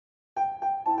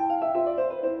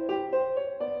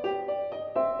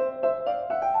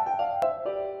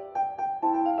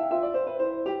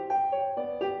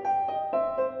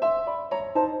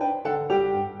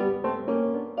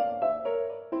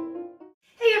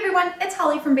everyone, it's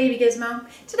Holly from Baby Gizmo.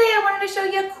 Today I wanted to show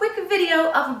you a quick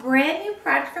video of a brand new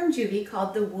product from Joovy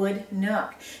called the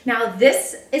WoodNook. Now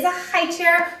this is a high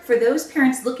chair for those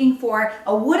parents looking for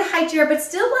a wood high chair but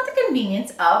still want the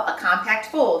convenience of a compact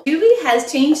fold. Joovy has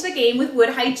changed the game with wood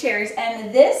high chairs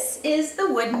and this is the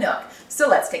WoodNook. So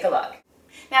let's take a look.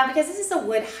 Now, because this is a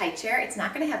wood high chair, it's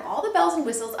not going to have all the bells and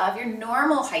whistles of your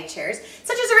normal high chairs,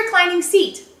 such as a reclining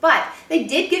seat, but they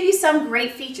did give you some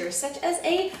great features, such as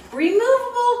a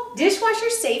removable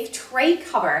dishwasher-safe tray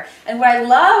cover. And what I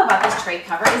love about this tray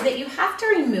cover is that you have to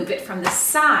remove it from the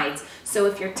sides. So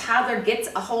if your toddler gets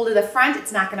a hold of the front,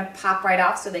 it's not going to pop right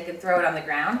off so they can throw it on the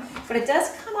ground. But it does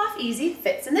come off easy,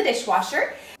 fits in the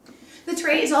dishwasher. The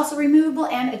tray is also removable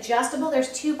and adjustable.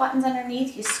 There's two buttons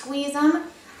underneath. You squeeze them,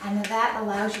 and that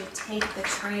allows you to take the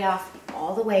tray off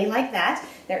all the way like that.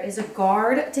 There is a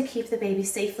guard to keep the baby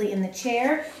safely in the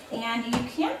chair, and you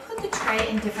can put the tray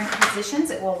in different positions.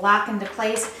 It will lock into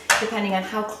place depending on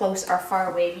how close or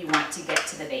far away you want to get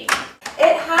to the baby.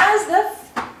 It has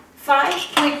the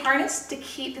 5-point harness to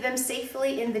keep them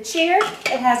safely in the chair.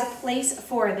 It has a place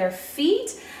for their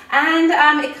feet, and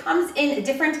it comes in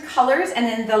different colors and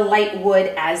in the light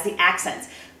wood as the accents.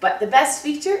 But the best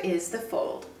feature is the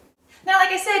fold. Now,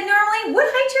 like I said, normally wood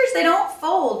high chairs, they don't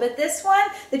fold, but this one,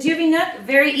 the Joovy Nook,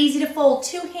 very easy to fold.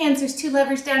 Two hands, there's two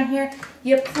levers down here.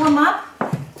 You pull them up,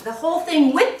 the whole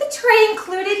thing with the tray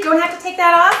included, don't have to take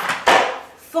that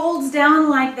off, folds down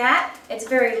like that. It's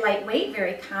very lightweight,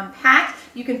 very compact.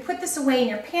 You can put this away in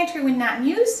your pantry when not in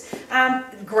use.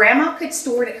 Grandma could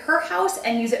store it at her house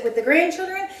and use it with the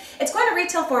grandchildren. It's going to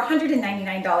retail for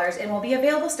 $199 and will be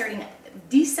available starting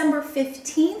December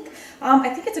 15th. I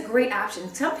think it's a great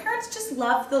option. Some parents just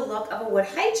love the look of a wood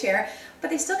high chair,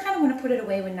 but they still kind of want to put it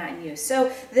away when not in use.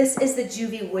 So this is the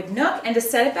Joovy WoodNook, and to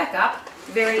set it back up,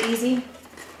 very easy,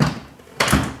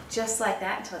 just like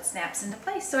that until it snaps into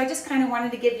place. So I just kind of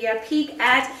wanted to give you a peek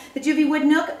at the Joovy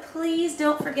WoodNook. Please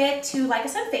don't forget to like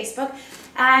us on Facebook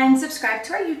and subscribe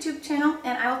to our YouTube channel,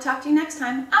 and I will talk to you next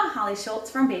time. I'm Hollie Schultz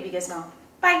from Baby Gizmo.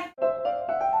 Bye.